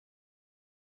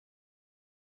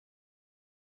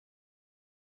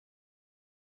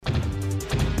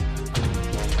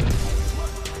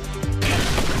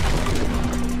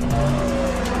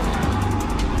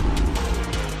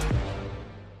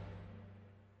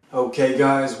Okay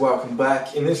guys, welcome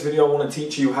back. In this video I want to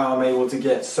teach you how I'm able to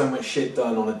get so much shit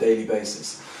done on a daily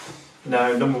basis.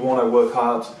 Now, number one, I work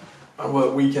hard. I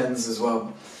work weekends as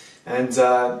well.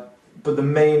 But the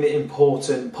main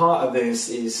important part of this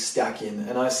is stacking.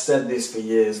 And I've said this for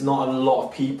years, not a lot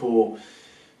of people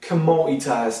can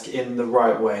multitask in the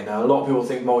right way. Now, a lot of people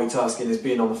think multitasking is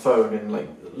being on the phone and like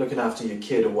looking after your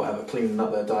kid or whatever, cleaning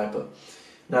up their diaper.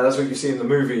 Now, that's what you see in the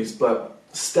movies, but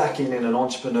stacking in an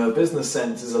entrepreneur business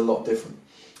sense is a lot different.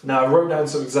 Now, I wrote down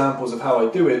some examples of how I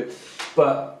do it,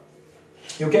 but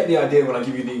you'll get the idea when I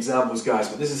give you the examples, guys.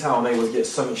 But this is how I'm able to get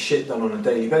so much shit done on a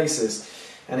daily basis,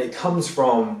 and it comes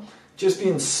from just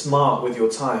being smart with your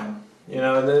time. You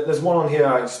know, there's one on here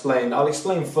I explained. I'll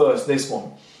explain first this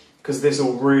one, because this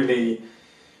will really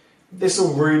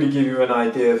give you an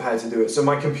idea of how to do it. So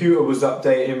my computer was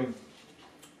updating.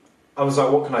 I was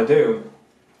like, what can I do?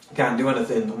 Can't do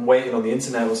anything. I'm waiting on the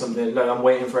internet or something. Like, I'm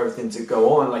waiting for everything to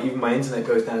go on. Like, even my internet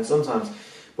goes down sometimes.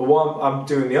 But while I'm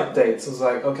doing the updates, I was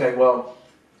like, okay, well,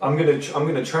 I'm gonna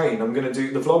train. I'm gonna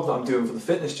do the vlog that I'm doing for the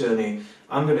fitness journey.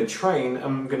 I'm gonna train.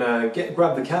 I'm gonna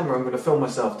grab the camera. I'm gonna film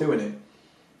myself doing it.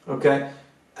 Okay.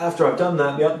 After I've done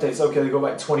that, the updates. Okay, they've got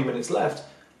about 20 minutes left.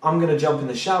 I'm gonna jump in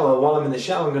the shower. While I'm in the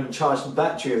shower, I'm gonna charge the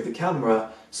battery of the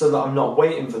camera so that I'm not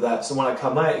waiting for that. So when I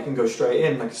come out, it can go straight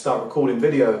in. I can start recording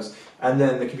videos. And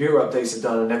then the computer updates are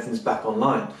done and everything's back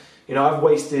online. You know, I've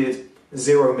wasted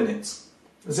 0 minutes.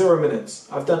 0 minutes.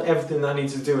 I've done everything that I need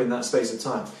to do in that space of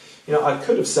time. You know, I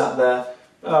could have sat there,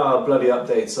 oh, bloody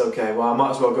updates, okay, well, I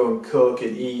might as well go and cook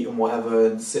and eat and whatever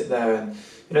and sit there and,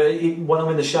 you know, when I'm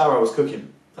in the shower, I was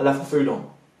cooking. I left the food on.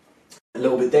 A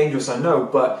little bit dangerous, I know,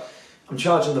 but I'm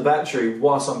charging the battery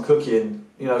whilst I'm cooking,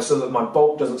 you know, so that my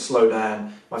bulk doesn't slow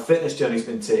down. My fitness journey's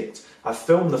been ticked. I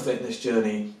filmed the fitness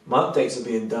journey. My updates are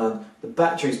being done. The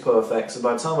battery's perfect. So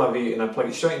by the time I've eaten, I plug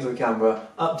it straight into the camera.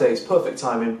 Updates, perfect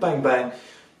timing. Bang, bang.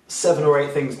 7 or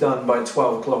 8 things done by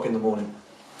 12 o'clock in the morning.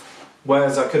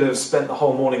 Whereas I could have spent the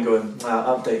whole morning going,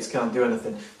 updates, can't do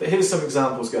anything. But here's some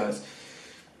examples, guys.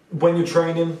 When you're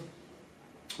training,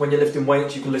 when you're lifting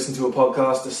weights, you can listen to a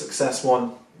podcast, a success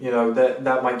one. You know,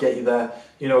 that might get you there.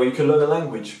 You know, you can learn a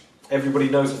language. Everybody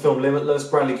knows the film Limitless.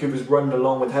 Bradley Cooper's running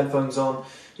along with headphones on.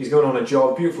 He's going on a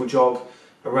jog, beautiful jog,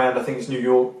 around, I think it's New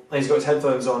York. And he's got his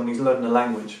headphones on and he's learning a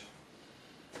language.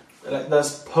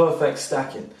 That's perfect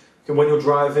stacking. And when you're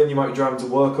driving, you might be driving to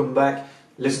work, come back,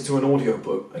 listen to an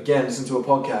audiobook. Again, listen to a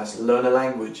podcast, learn a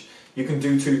language. You can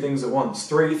do 2 things at once.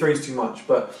 3 is too much,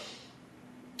 but...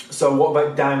 So what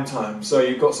about downtime? So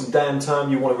you've got some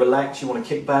downtime, you want to relax, you want to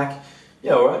kick back.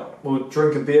 Yeah, alright, we'll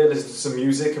drink a beer, listen to some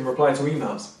music and reply to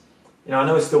emails. You know, I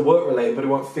know it's still work related, but it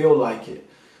won't feel like it.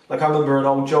 Like, I remember an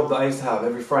old job that I used to have.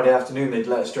 Every Friday afternoon they'd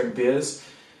let us drink beers.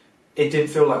 It didn't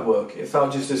feel like work. It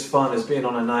felt just as fun as being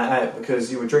on a night out,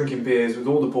 because you were drinking beers with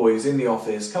all the boys in the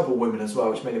office, a couple of women as well,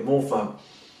 which made it more fun.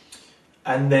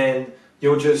 And then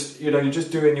you're just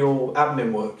doing your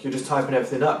admin work. You're just typing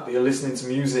everything up, but you're listening to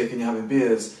music and you're having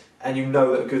beers, and you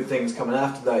know that a good thing's coming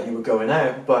after that. You were going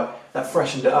out, but that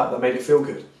freshened it up. That made it feel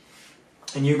good.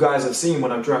 And you guys have seen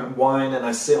when I've drank wine and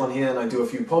I sit on here and I do a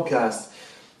few podcasts,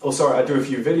 I do a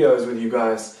few videos with you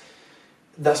guys.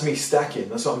 That's me stacking.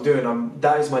 That's what I'm doing.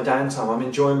 That is my downtime. I'm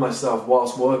enjoying myself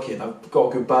whilst working. I've got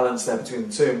a good balance there between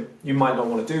the two. You might not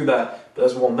want to do that, but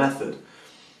that's one method.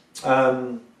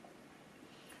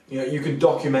 You know, you can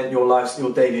document your life,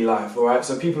 your daily life. All right.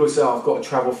 So people who say, I've got to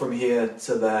travel from here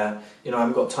to there. You know, I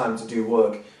haven't got time to do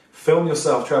work. Film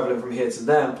yourself traveling from here to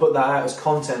there and put that out as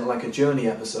content, like a journey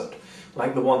episode,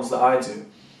 like the ones that I do.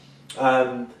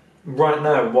 Right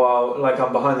now, while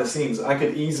I'm behind the scenes, I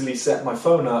could easily set my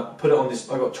phone up, put it on this.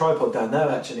 I got a tripod down there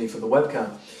actually for the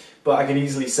webcam, but I can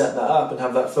easily set that up and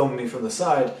have that filming me from the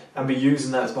side and be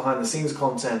using that as behind the scenes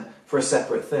content for a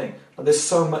separate thing. Like, there's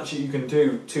so much that you can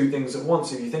do 2 things at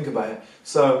once if you think about it.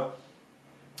 So,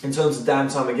 in terms of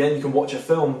downtime, again, you can watch a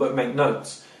film but make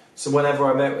notes. So whenever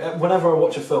I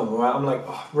watch a film, right, I'm like,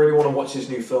 I really want to watch this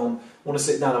new film. I want to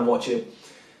sit down and watch it.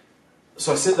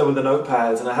 So I sit there with a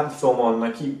notepad and I have the film on and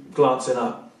I keep glancing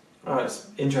up. Alright, it's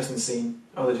an interesting scene.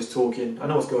 Oh, they're just talking. I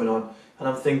know what's going on. And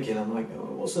I'm thinking, I'm like,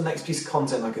 oh, what's the next piece of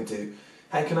content I could do?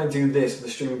 How can I do this for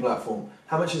the streaming platform?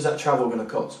 How much is that travel going to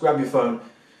cost? Grab your phone.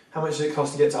 How much does it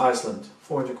cost to get to Iceland?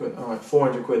 400 quid. Alright,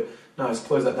 400 quid. Nice,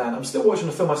 close that down. I'm still watching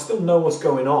the film. I still know what's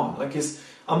going on.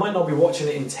 I might not be watching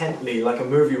it intently like a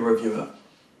movie reviewer,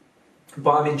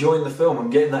 but I'm enjoying the film. I'm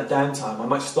getting that downtime. I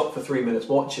might stop for 3 minutes,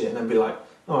 watch it, and then be like,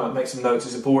 alright, make some notes.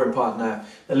 It's a boring part now.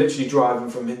 They're literally driving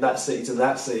from that city to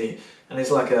that city, and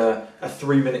it's like a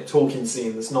 3-minute talking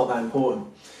scene that's not that important.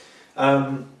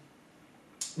 The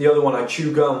other one, I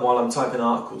chew gum while I'm typing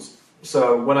articles.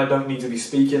 So when I don't need to be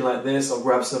speaking like this, I'll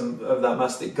grab some of that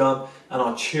mastic gum and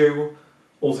I'll chew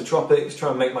Orthotropics, try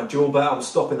and make my jaw better. I'm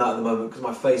stopping that at the moment because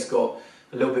my face got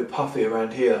a little bit puffy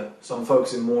around here. So I'm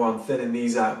focusing more on thinning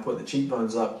these out and putting the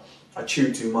cheekbones up. I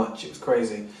chewed too much, it was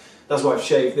crazy. That's why I've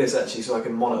shaved this actually, so I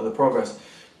can monitor the progress.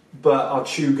 But I'll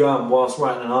chew gum whilst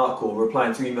writing an article,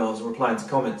 replying to emails, and replying to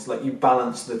comments. Like, you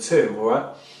balance the two,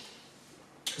 alright?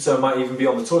 So it might even be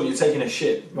on the toilet, you're taking a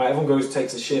shit, right? Everyone goes,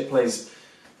 takes a shit, plays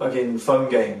fucking phone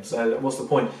games. What's the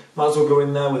point? Might as well go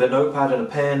in there with a notepad and a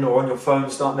pen, or on your phone,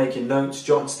 start making notes,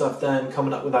 jotting stuff down,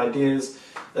 coming up with ideas.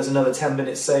 There's another 10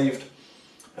 minutes saved.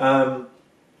 You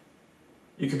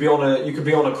could be on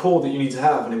a call that you need to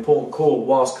have, an important call,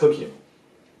 whilst cooking.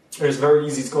 It's very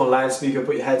easy to go on loudspeaker,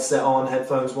 put your headset on,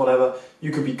 headphones, whatever.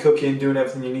 You could be cooking, doing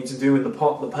everything you need to do in the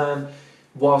pot, the pan,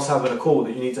 whilst having a call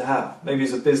that you need to have. Maybe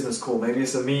it's a business call, maybe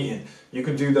it's a meeting. You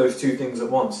can do those two things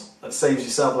at once. That saves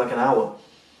yourself like an hour.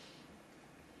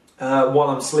 While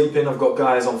I'm sleeping, I've got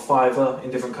guys on Fiverr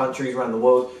in different countries around the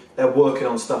world. They're working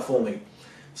on stuff for me.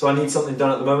 So I need something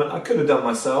done at the moment. I could have done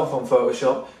myself on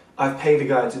Photoshop. I've paid a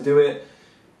guy to do it.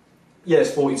 Yeah,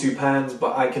 it's £42,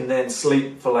 but I can then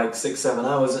sleep for like 6-7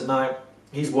 hours at night.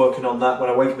 He's working on that. When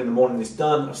I wake up in the morning, it's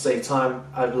done. I've saved time.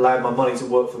 I've allowed my money to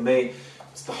work for me.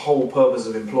 It's the whole purpose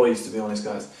of employees, to be honest,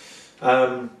 guys.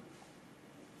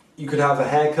 You could have a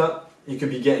haircut. You could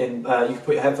be getting. You could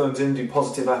put your headphones in, do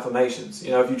positive affirmations.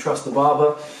 You know, if you trust the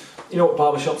barber, you know what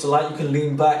barbershops are like. You can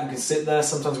lean back. You can sit there.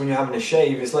 Sometimes when you're having a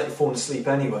shave, it's like you're falling asleep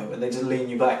anyway. When they just lean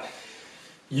you back,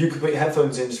 you could put your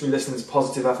headphones in, just be listening to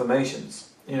positive affirmations.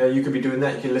 You know, you could be doing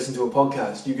that. You could listen to a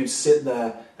podcast. You could sit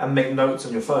there and make notes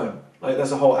on your phone. Like,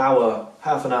 there's a whole hour,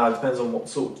 half an hour, depends on what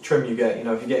sort of trim you get. You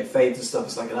know, if you get fades and stuff,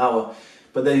 it's like an hour.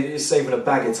 But it's saving a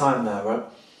bag of time there, right?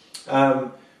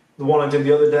 The one I did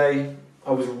the other day,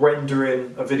 I was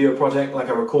rendering a video project. Like,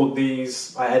 I record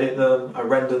these, I edit them, I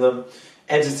render them.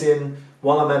 Editing,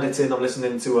 while I'm editing, I'm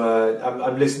listening to a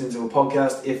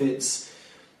podcast. If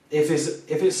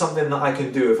it's something that I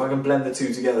can do, if I can blend the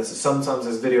two together. So sometimes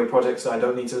there's video projects that I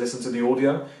don't need to listen to the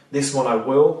audio. This one I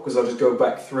will, because I'll just go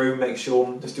back through, make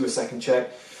sure, just do a second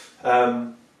check.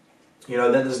 You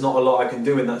know, then there's not a lot I can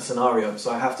do in that scenario.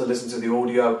 So I have to listen to the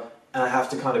audio, and I have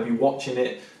to kind of be watching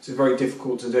it. So it's very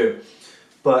difficult to do.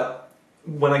 But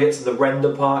when I get to the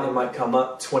render part, it might come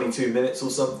up 22 minutes or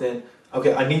something.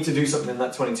 Okay, I need to do something in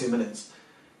that 22 minutes.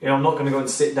 You know, I'm not going to go and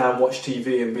sit down, watch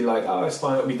TV and be like, oh, it's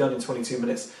fine, it'll be done in 22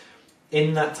 minutes.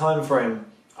 In that time frame,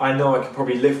 I know I can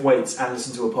probably lift weights and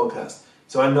listen to a podcast.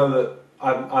 So I know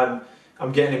that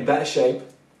I'm getting in better shape.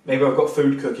 Maybe I've got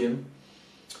food cooking.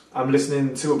 I'm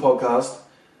listening to a podcast.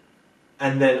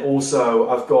 And then also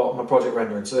I've got my project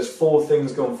rendering. So there's 4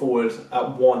 things going forward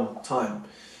at one time.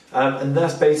 And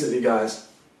that's basically, guys,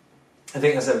 I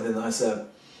think that's everything that I said.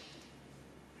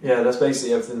 Yeah, that's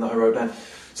basically everything that I wrote down.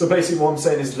 So basically what I'm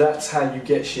saying is that's how you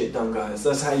get shit done, guys.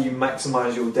 That's how you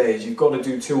maximise your days. You've got to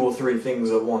do 2 or 3 things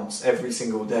at once every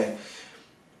single day.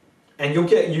 And you'll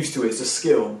get used to it. It's a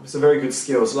skill. It's a very good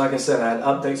skill. So like I said, I had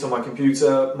updates on my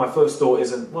computer. My first thought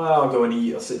isn't, well, I'll go and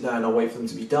eat, I'll sit down, I'll wait for them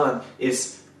to be done.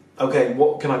 It's, okay,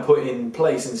 what can I put in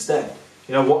place instead?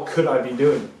 You know, what could I be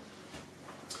doing?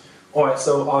 Alright,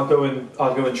 so I'll go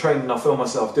and train and I'll film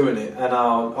myself doing it, and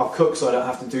I'll cook so I don't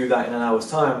have to do that in an hour's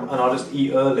time, and I'll just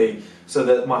eat early so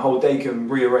that my whole day can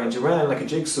rearrange around like a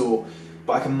jigsaw,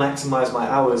 but I can maximise my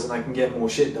hours and I can get more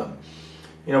shit done.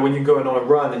 You know, when you're going on a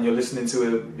run and you're listening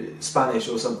to Spanish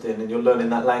or something and you're learning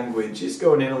that language, it's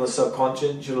going in on the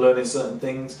subconscious, you're learning certain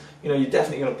things, you know, you're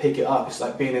definitely going to pick it up. It's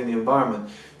like being in the environment.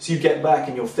 So you get back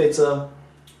and you're fitter,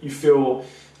 you feel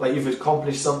like you've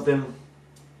accomplished something,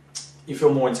 you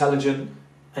feel more intelligent,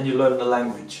 and you're learning the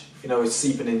language. You know, it's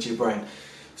seeping into your brain.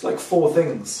 It's like 4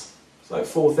 things. It's like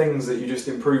 4 things that you just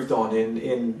improved on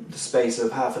in the space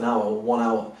of half an hour or 1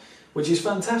 hour, which is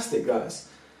fantastic, guys.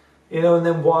 You know, and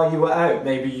then while you were out,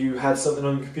 maybe you had something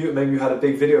on your computer, maybe you had a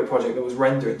big video project that was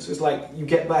rendering. So it's like you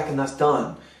get back and that's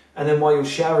done. And then while you're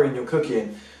showering, you're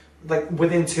cooking. Like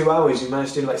within 2 hours, you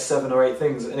manage to do like 7 or 8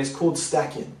 things, and it's called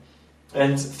stacking.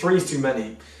 And 3 is too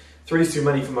many. 3 is too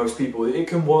many for most people. It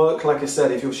can work, like I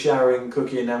said, if you're showering,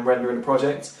 cooking and rendering a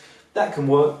project. That can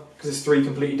work, because it's 3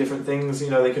 completely different things. You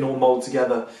know, they can all mold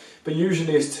together. But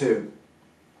usually it's 2.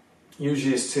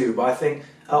 Usually it's 2. But I think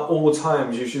at all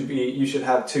times you should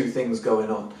have 2 things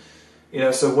going on. You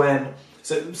know, so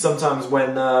sometimes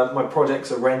when my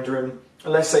projects are rendering,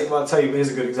 and let's say, well, I'll tell you,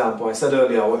 here's a good example. I said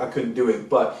earlier I couldn't do it,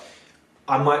 but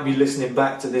I might be listening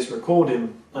back to this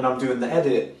recording and I'm doing the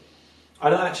edit. I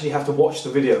don't actually have to watch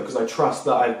the video because I trust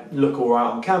that I look alright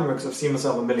on camera because I've seen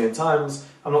myself a million times.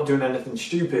 I'm not doing anything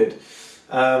stupid.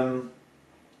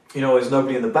 you know, there's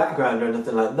nobody in the background or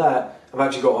anything like that, I've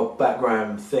actually got a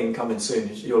background thing coming soon.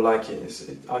 You'll like it.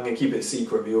 I'm going to keep it a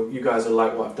secret, but you guys will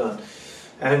like what I've done.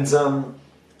 And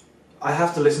I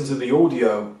have to listen to the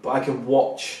audio, but I can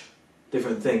watch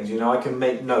different things. You know, I can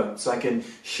make notes. I can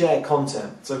share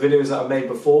content. So videos that I've made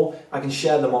before, I can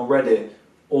share them on Reddit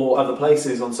or other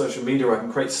places on social media. I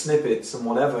can create snippets and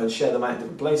whatever and share them out in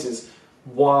different places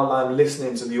while I'm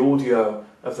listening to the audio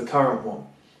of the current one.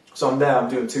 So I'm there, I'm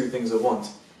doing two things at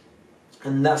once.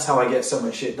 And that's how I get so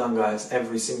much shit done, guys,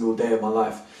 every single day of my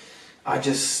life. I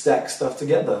just stack stuff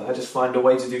together. I just find a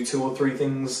way to do 2 or 3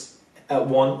 things at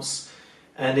once.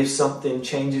 And if something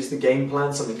changes the game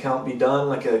plan, something can't be done,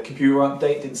 like a computer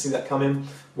update, didn't see that coming,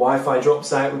 Wi-Fi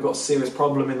drops out, we've got a serious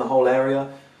problem in the whole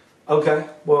area. Okay,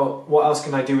 well, what else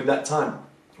can I do with that time?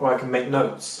 Or I can make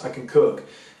notes, I can cook.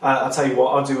 I'll tell you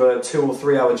what, I'll do a 2 or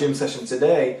 3 hour gym session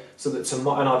today, so that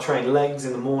tomorrow, and I'll train legs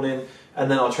in the morning, and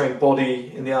then I'll train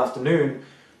body in the afternoon,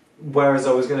 whereas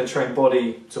I was going to train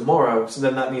body tomorrow, so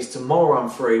then that means tomorrow I'm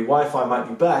free, Wi-Fi might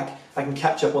be back, I can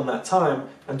catch up on that time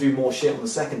and do more shit on the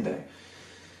second day.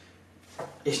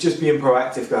 It's just being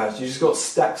proactive, guys. You just got to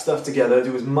stack stuff together,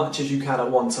 do as much as you can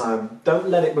at one time. Don't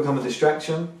let it become a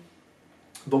distraction,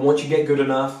 but once you get good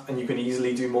enough and you can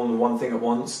easily do more than one thing at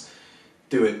once,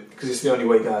 do it, because it's the only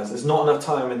way, guys. There's not enough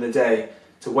time in the day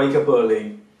to wake up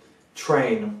early,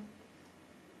 train,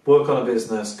 work on a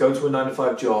business, go to a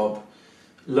 9-to-5 job,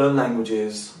 learn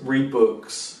languages, read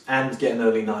books, and get an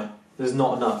early night. There's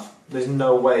not enough. There's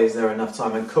no way is there enough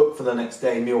time. And cook for the next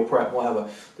day, meal prep, whatever.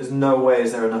 There's no way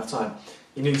is there enough time.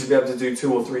 You need to be able to do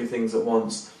 2 or 3 things at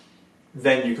once.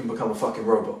 Then you can become a fucking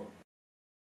robot.